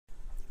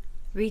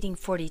Reading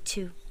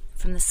 42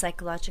 from the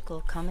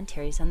Psychological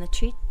Commentaries on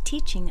the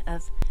Teaching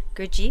of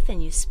Gurdjieff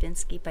and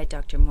Ouspensky by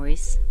Dr.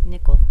 Maurice,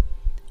 Nicoll,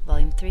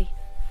 Volume 3.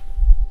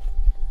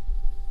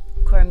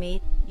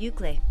 Cormid,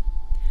 Ugle,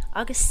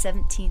 August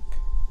 17th,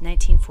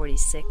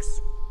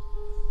 1946.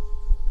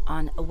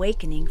 On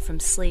Awakening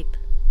from Sleep.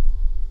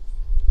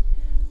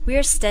 We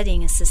are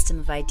studying a system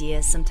of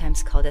ideas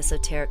sometimes called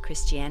esoteric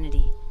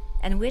Christianity,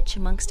 and which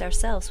amongst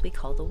ourselves we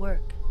call the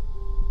work.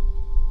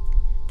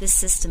 This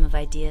system of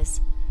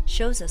ideas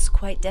shows us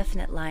quite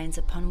definite lines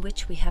upon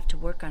which we have to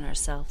work on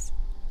ourselves.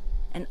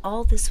 And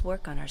all this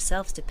work on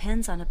ourselves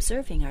depends on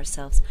observing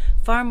ourselves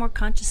far more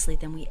consciously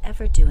than we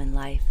ever do in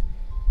life,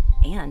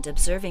 and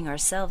observing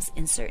ourselves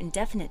in certain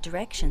definite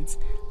directions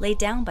laid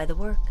down by the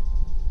work.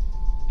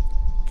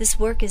 This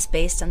work is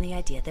based on the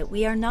idea that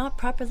we are not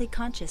properly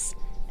conscious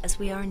as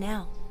we are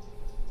now,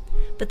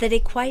 but that a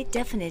quite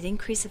definite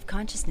increase of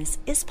consciousness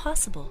is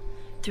possible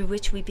through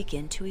which we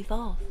begin to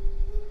evolve.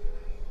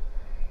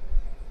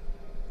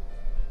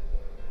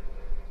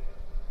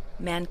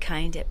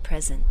 Mankind at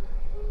present,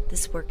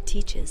 this work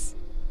teaches,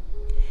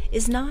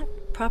 is not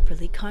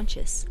properly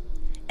conscious,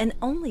 and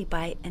only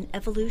by an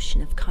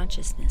evolution of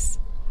consciousness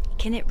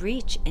can it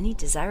reach any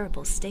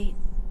desirable state.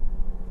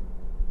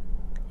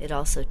 It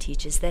also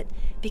teaches that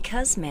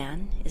because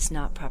man is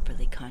not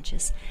properly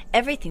conscious,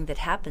 everything that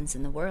happens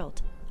in the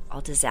world,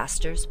 all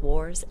disasters,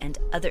 wars, and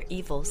other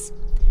evils,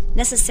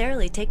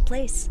 necessarily take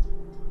place,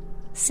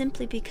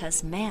 simply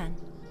because man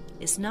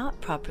is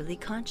not properly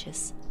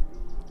conscious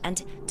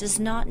and does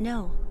not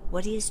know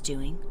what he is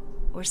doing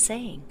or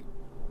saying.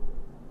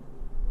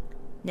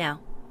 Now,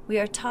 we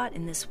are taught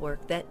in this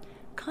work that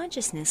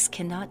consciousness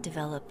cannot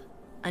develop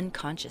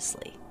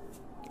unconsciously,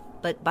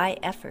 but by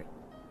effort.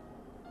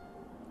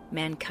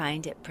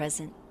 Mankind at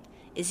present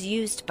is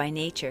used by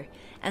nature,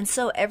 and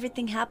so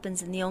everything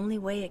happens in the only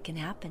way it can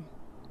happen.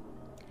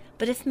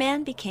 But if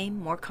man became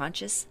more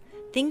conscious,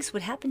 things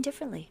would happen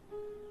differently.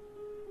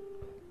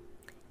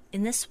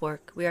 In this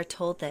work, we are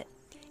told that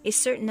a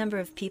certain number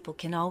of people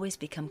can always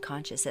become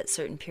conscious at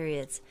certain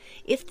periods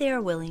if they are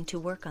willing to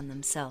work on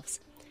themselves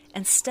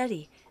and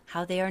study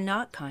how they are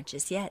not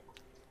conscious yet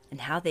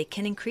and how they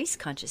can increase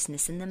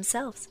consciousness in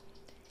themselves.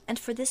 And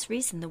for this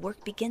reason, the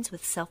work begins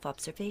with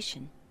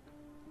self-observation.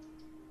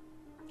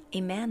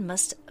 A man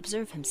must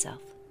observe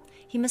himself.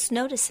 He must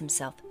notice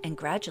himself, and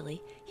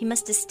gradually he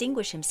must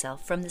distinguish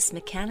himself from this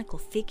mechanical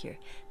figure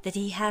that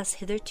he has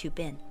hitherto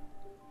been.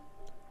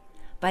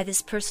 By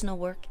this personal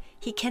work,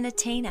 he can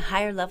attain a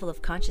higher level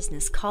of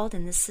consciousness called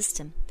in this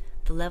system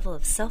the level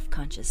of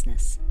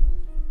self-consciousness,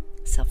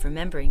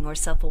 self-remembering, or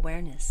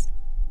self-awareness.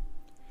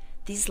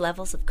 These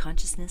levels of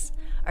consciousness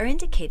are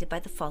indicated by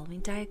the following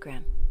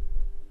diagram.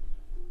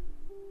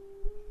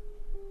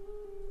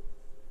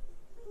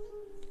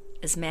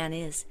 As man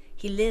is,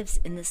 he lives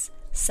in this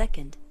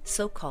second,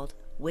 so-called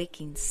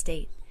waking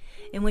state,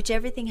 in which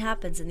everything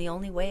happens in the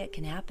only way it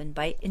can happen,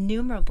 by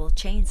innumerable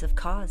chains of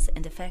cause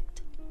and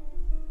effect.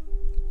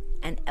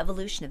 An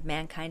evolution of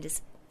mankind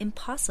is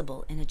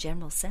impossible in a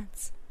general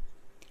sense.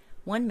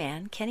 One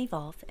man can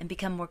evolve and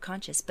become more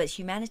conscious, but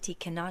humanity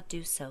cannot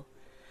do so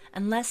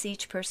unless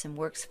each person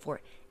works for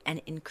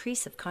an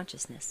increase of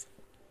consciousness.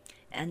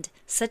 And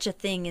such a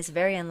thing is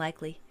very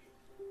unlikely,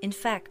 in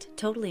fact,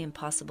 totally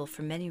impossible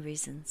for many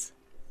reasons.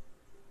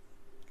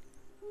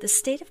 The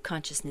state of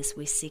consciousness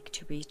we seek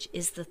to reach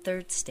is the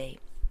third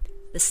state,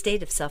 the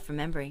state of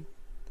self-remembering.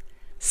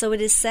 So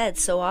it is said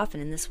so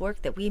often in this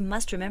work that we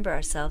must remember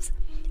ourselves,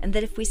 and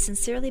that if we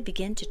sincerely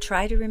begin to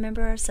try to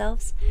remember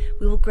ourselves,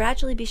 we will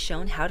gradually be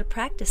shown how to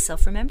practice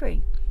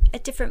self-remembering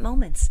at different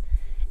moments,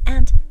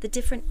 and the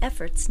different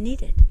efforts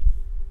needed.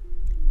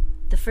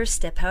 The first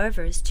step,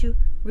 however, is to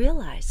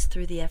realize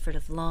through the effort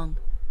of long,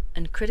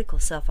 uncritical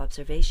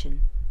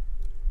self-observation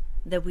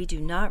that we do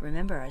not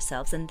remember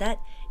ourselves, and that,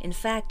 in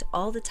fact,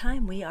 all the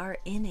time we are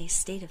in a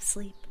state of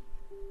sleep.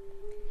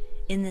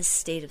 In this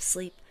state of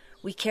sleep,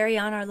 we carry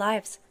on our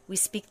lives. We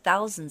speak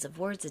thousands of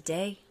words a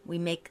day. We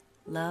make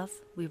love.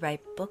 We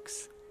write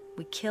books.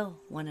 We kill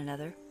one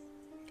another.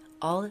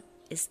 All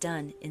is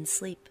done in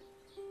sleep.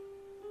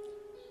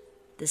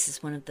 This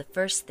is one of the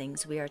first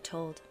things we are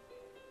told.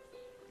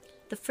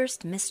 The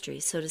first mystery,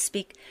 so to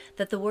speak,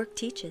 that the work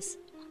teaches,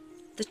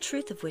 the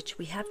truth of which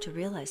we have to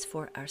realize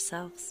for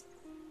ourselves.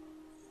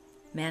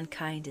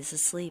 Mankind is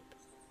asleep.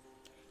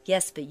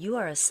 Yes, but you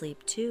are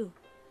asleep too.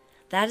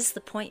 That is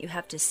the point you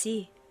have to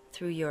see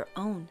through your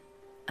own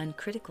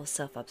uncritical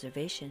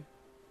self-observation.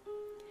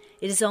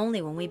 It is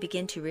only when we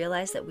begin to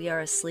realize that we are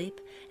asleep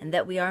and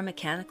that we are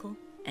mechanical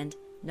and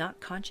not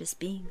conscious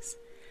beings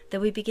that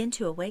we begin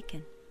to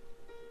awaken.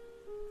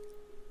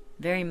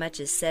 Very much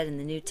is said in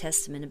the New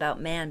Testament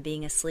about man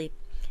being asleep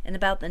and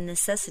about the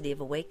necessity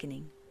of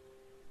awakening.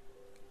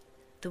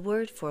 The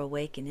word for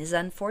awaken is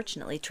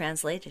unfortunately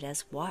translated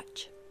as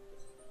watch.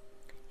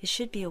 It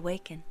should be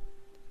awaken.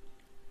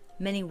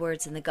 Many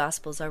words in the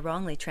Gospels are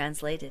wrongly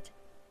translated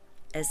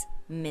as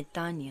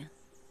metania,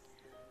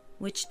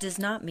 which does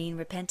not mean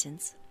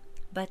repentance,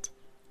 but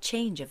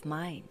change of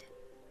mind.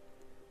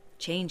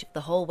 change of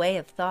the whole way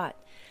of thought,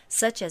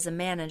 such as a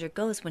man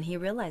undergoes when he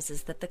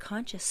realizes that the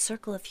conscious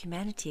circle of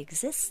humanity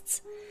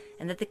exists,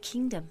 and that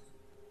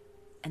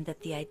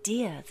the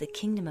idea of the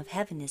kingdom of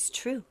heaven is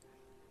true.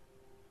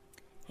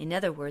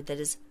 Another word that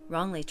is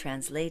wrongly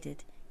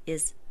translated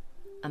is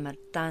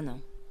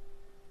amartano,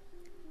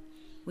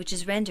 which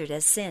is rendered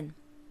as sin,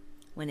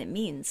 when it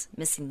means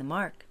missing the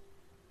mark.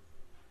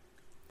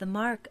 The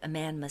mark a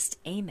man must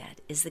aim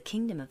at is the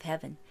kingdom of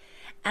heaven,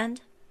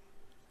 and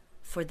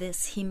for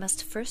this he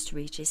must first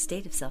reach a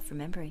state of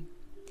self-remembering.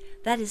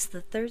 That is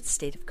the third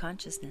state of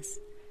consciousness.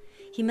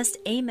 He must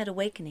aim at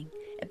awakening,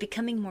 at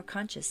becoming more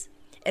conscious,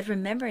 at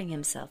remembering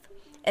himself,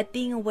 at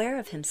being aware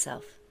of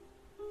himself.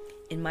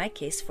 In my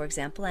case, for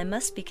example, I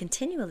must be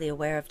continually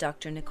aware of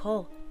Dr.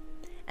 Nicoll,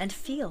 and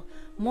feel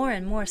more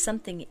and more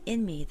something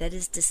in me that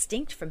is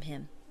distinct from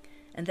him,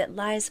 and that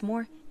lies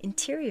more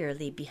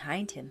interiorly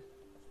behind him.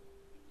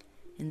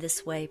 In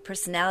this way,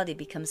 personality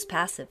becomes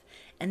passive,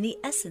 and the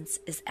essence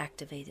is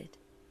activated.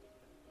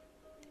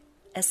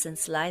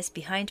 Essence lies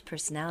behind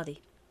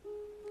personality.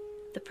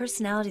 The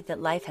personality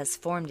that life has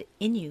formed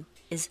in you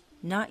is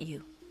not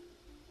you.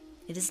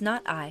 It is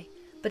not I,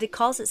 but it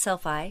calls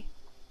itself I.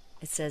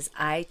 It says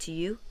I to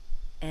you,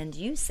 and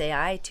you say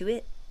I to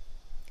it.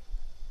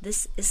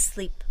 This is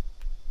sleep.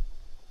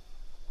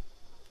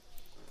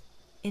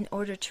 In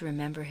order to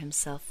remember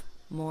himself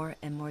more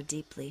and more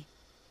deeply,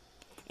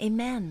 a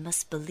man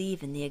must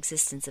believe in the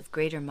existence of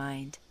greater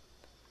mind,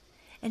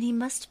 and he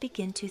must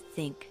begin to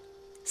think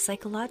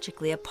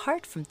psychologically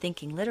apart from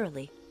thinking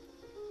literally.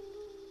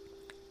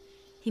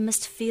 He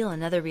must feel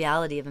another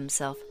reality of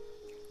himself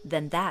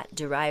than that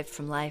derived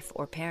from life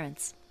or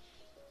parents.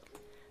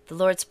 The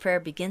Lord's Prayer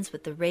begins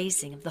with the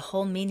raising of the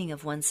whole meaning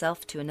of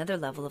oneself to another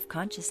level of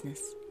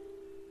consciousness.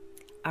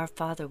 Our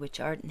Father which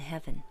art in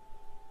heaven.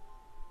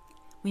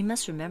 We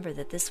must remember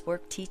that this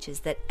work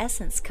teaches that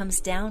essence comes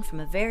down from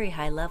a very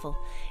high level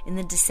in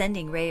the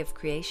descending ray of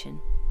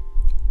creation.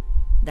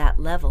 That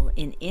level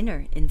in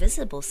inner,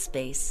 invisible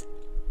space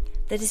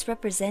that is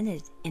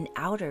represented in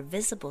outer,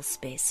 visible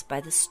space by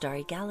the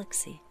starry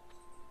galaxy.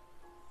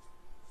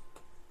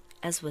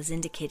 As was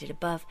indicated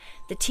above,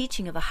 the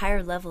teaching of a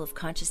higher level of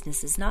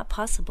consciousness is not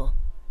possible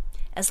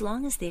as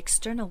long as the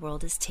external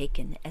world is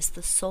taken as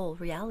the sole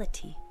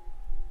reality.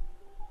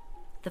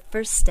 The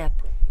first step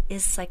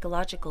is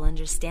psychological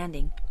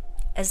understanding,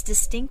 as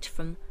distinct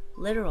from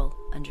literal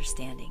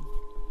understanding.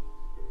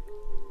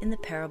 In the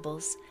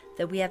parables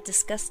that we have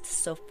discussed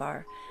so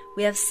far,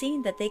 we have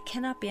seen that they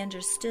cannot be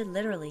understood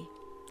literally,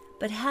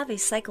 but have a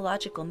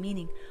psychological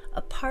meaning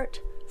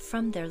apart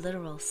from their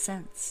literal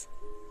sense.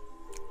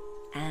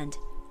 And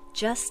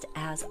just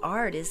as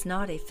art is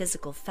not a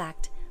physical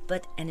fact,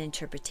 but an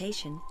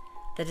interpretation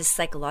that is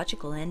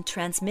psychological and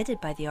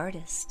transmitted by the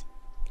artist,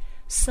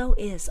 so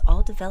is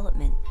all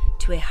development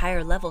to a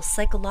higher level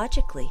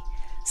psychologically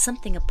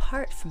something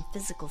apart from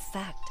physical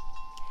fact,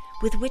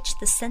 with which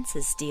the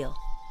senses deal.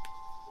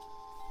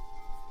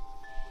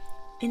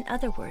 In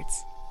other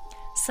words,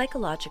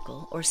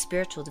 psychological or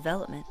spiritual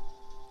development,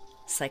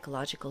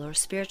 psychological or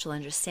spiritual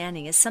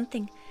understanding is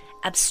something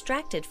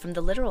abstracted from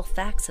the literal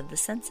facts of the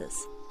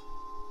senses.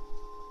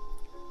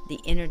 The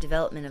inner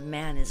development of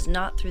man is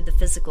not through the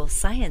physical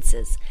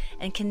sciences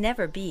and can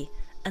never be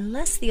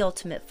unless the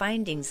ultimate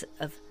findings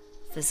of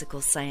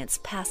physical science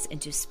pass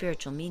into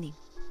spiritual meaning.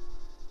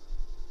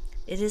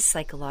 It is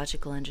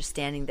psychological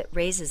understanding that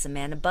raises a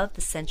man above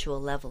the sensual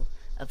level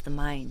of the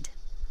mind.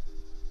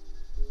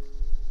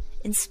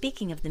 In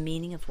speaking of the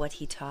meaning of what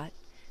he taught,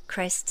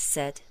 Christ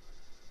said,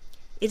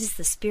 "It is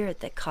the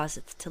spirit that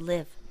causeth to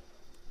live.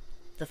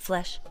 The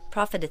flesh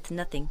profiteth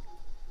nothing.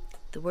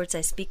 The words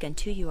I speak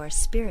unto you are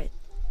spirit,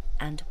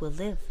 and will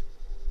live."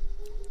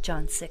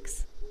 John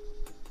 6.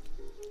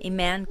 A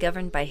man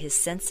governed by his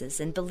senses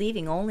and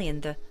believing only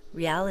in the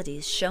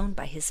realities shown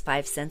by his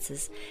five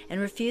senses, and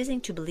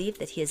refusing to believe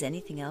that he is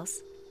anything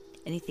else,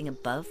 anything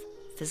above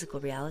physical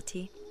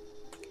reality.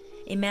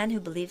 A man who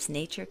believes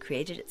nature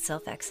created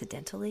itself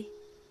accidentally,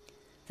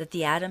 that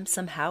the atom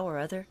somehow or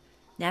other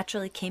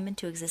naturally came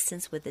into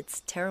existence with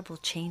its terrible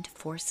chained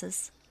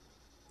forces.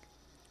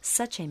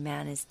 Such a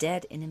man is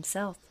dead in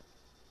himself.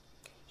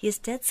 He is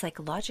dead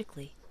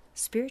psychologically,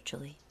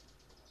 spiritually.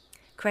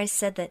 Christ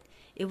said that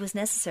it was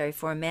necessary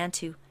for a man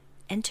to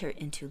enter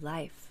into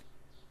life.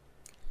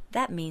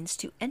 That means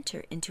to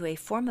enter into a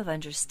form of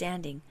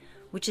understanding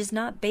which is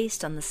not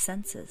based on the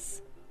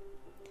senses,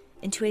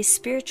 into a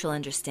spiritual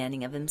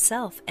understanding of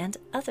himself and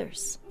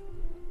others.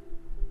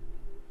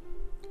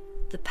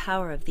 The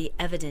power of the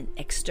evident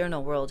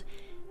external world,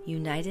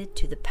 united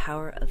to the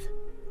power of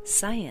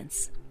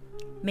science,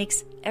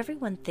 makes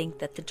everyone think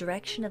that the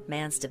direction of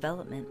man's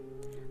development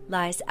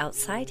lies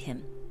outside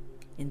him,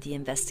 in the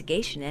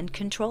investigation and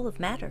control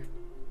of matter.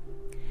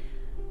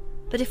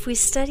 But if we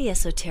study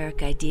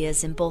esoteric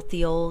ideas in both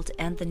the Old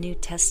and the New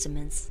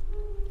Testaments,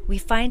 we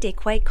find a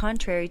quite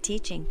contrary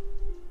teaching.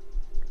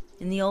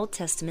 In the Old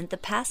Testament, the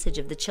passage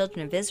of the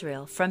children of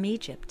Israel from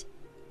Egypt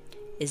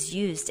is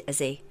used as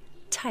a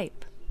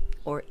type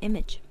or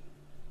image.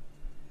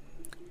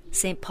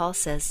 St. Paul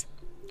says,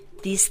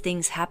 These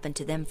things happen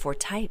to them for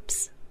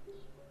types.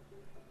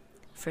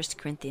 1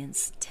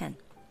 Corinthians 10.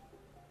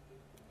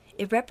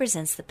 It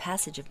represents the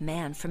passage of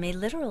man from a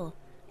literal,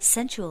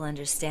 sensual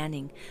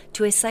understanding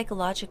to a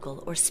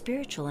psychological or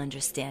spiritual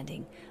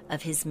understanding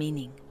of his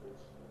meaning.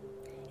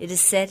 It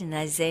is said in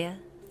Isaiah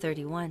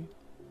 31,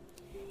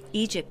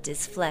 Egypt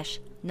is flesh,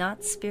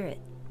 not spirit.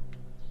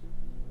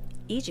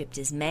 Egypt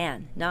is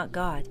man, not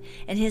God,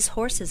 and his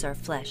horses are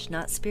flesh,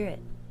 not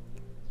spirit.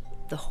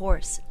 The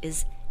horse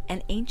is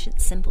an ancient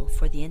symbol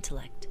for the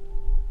intellect.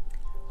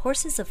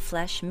 Horses of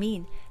flesh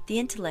mean the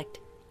intellect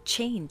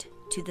chained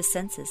to the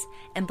senses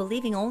and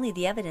believing only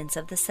the evidence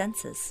of the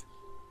senses.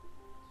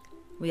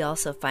 We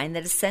also find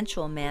that a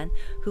sensual man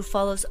who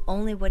follows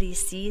only what he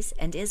sees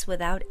and is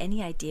without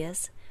any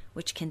ideas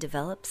which can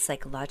develop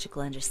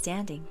psychological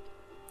understanding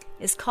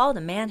is called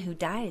a man who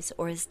dies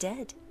or is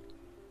dead.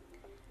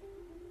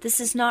 This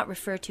does not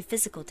refer to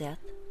physical death.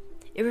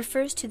 It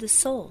refers to the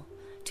soul,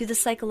 to the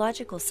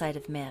psychological side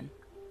of man.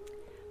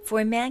 For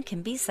a man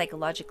can be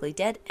psychologically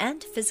dead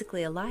and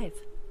physically alive.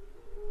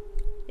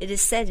 It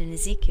is said in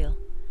Ezekiel,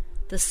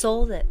 "The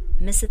soul that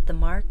misseth the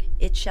mark,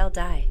 it shall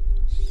die."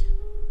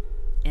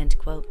 End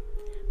quote.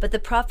 But the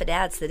prophet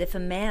adds that if a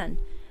man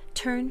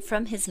turn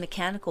from his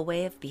mechanical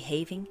way of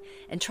behaving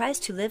and tries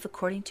to live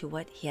according to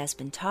what he has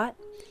been taught,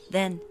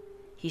 then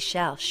he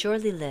shall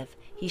surely live,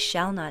 he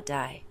shall not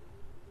die.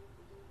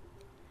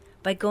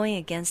 By going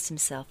against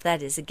himself,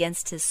 that is,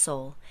 against his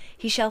soul,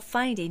 he shall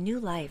find a new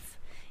life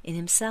in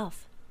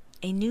himself,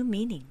 a new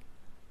meaning.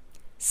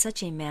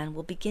 Such a man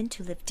will begin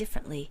to live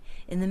differently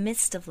in the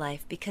midst of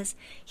life because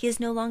he is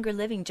no longer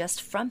living just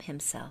from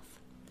himself,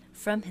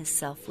 from his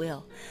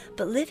self-will,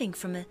 but living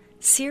from a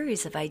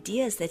series of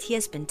ideas that he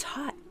has been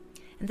taught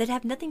and that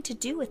have nothing to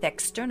do with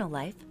external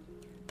life,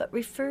 but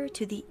refer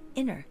to the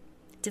inner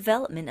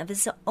development of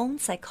his own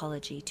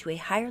psychology to a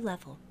higher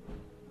level.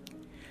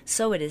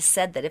 So it is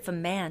said that if a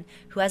man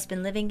who has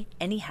been living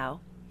anyhow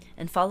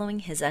and following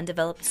his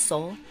undeveloped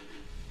soul,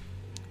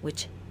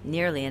 which,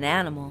 nearly an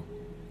animal,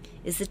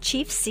 is the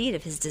chief seat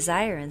of his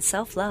desire and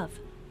self-love,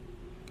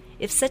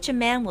 if such a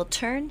man will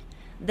turn,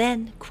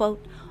 then,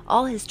 quote,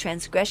 all his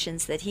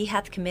transgressions that he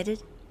hath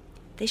committed,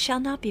 they shall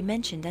not be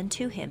mentioned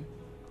unto him.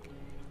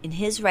 In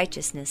his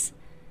righteousness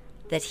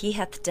that he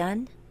hath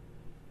done,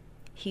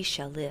 he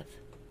shall live.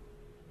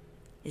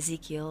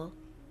 Ezekiel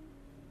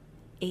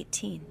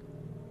 18.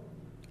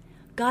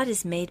 God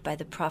is made by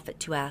the prophet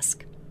to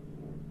ask,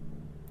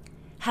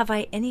 have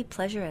I any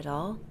pleasure at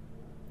all?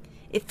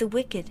 If the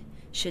wicked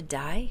should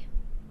die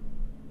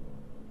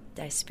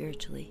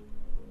spiritually,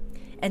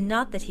 and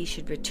not that he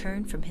should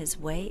return from his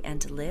way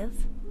and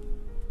live?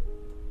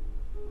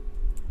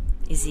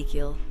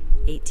 Ezekiel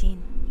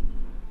 18.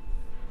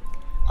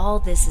 All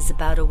this is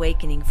about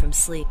awakening from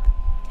sleep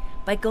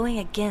by going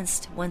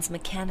against one's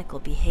mechanical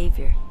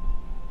behavior,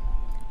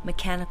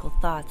 mechanical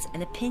thoughts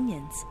and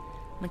opinions,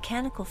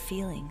 mechanical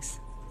feelings.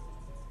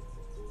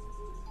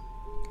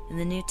 In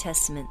the New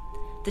Testament,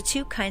 the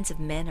two kinds of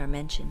men are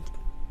mentioned.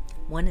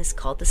 One is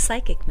called the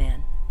psychic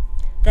man,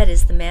 that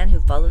is, the man who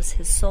follows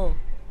his soul.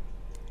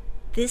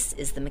 This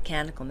is the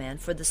mechanical man,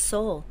 for the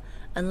soul,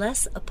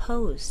 unless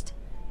opposed,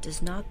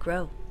 does not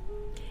grow,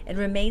 and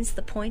remains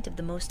the point of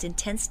the most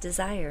intense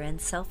desire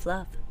and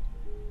self-love.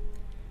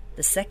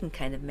 The second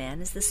kind of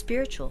man is the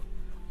spiritual,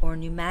 or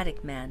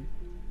pneumatic man,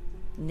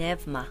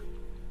 pneuma.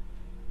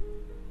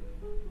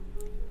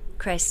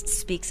 Christ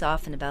speaks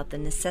often about the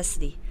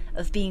necessity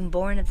of being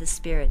born of the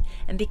Spirit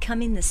and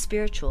becoming the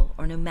spiritual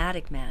or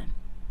pneumatic man,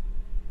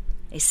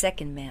 a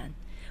second man,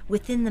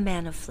 within the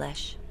man of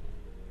flesh.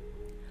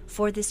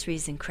 For this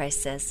reason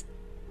Christ says,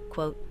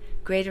 quote,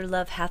 greater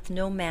love hath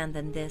no man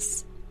than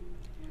this,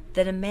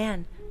 that a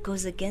man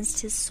goes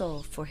against his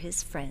soul for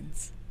his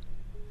friends.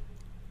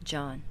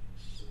 John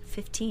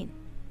 15.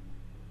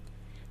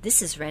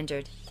 This is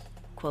rendered,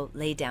 quote,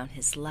 lay down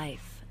his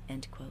life,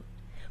 end quote,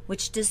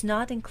 which does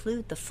not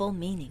include the full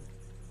meaning.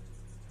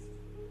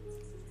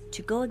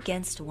 To go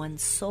against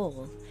one's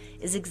soul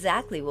is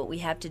exactly what we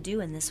have to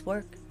do in this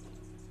work.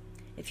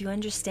 If you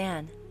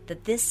understand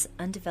that this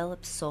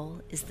undeveloped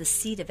soul is the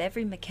seat of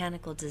every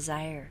mechanical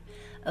desire,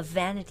 of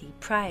vanity,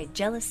 pride,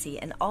 jealousy,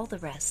 and all the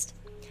rest,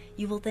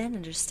 you will then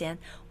understand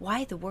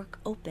why the work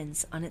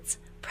opens on its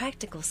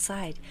practical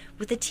side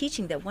with the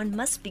teaching that one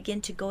must begin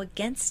to go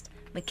against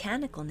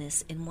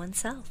mechanicalness in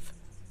oneself.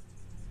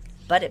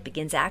 But it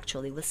begins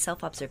actually with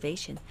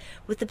self-observation,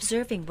 with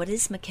observing what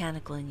is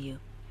mechanical in you.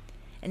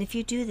 And if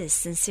you do this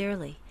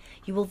sincerely,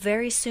 you will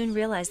very soon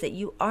realize that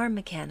you are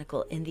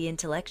mechanical in the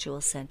intellectual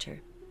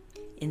center,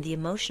 in the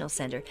emotional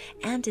center,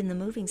 and in the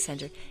moving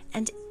center,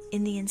 and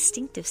in the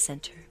instinctive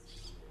center.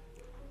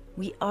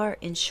 We are,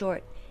 in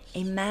short,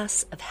 a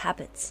mass of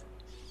habits.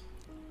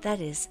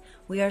 That is,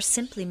 we are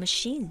simply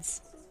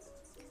machines.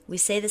 We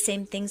say the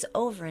same things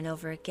over and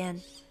over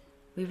again.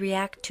 We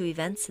react to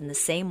events in the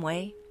same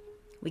way.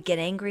 We get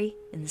angry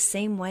in the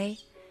same way.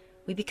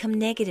 We become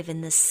negative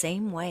in the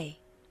same way.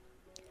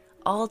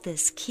 All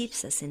this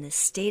keeps us in a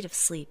state of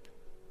sleep,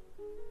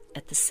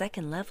 at the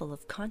second level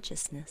of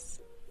consciousness.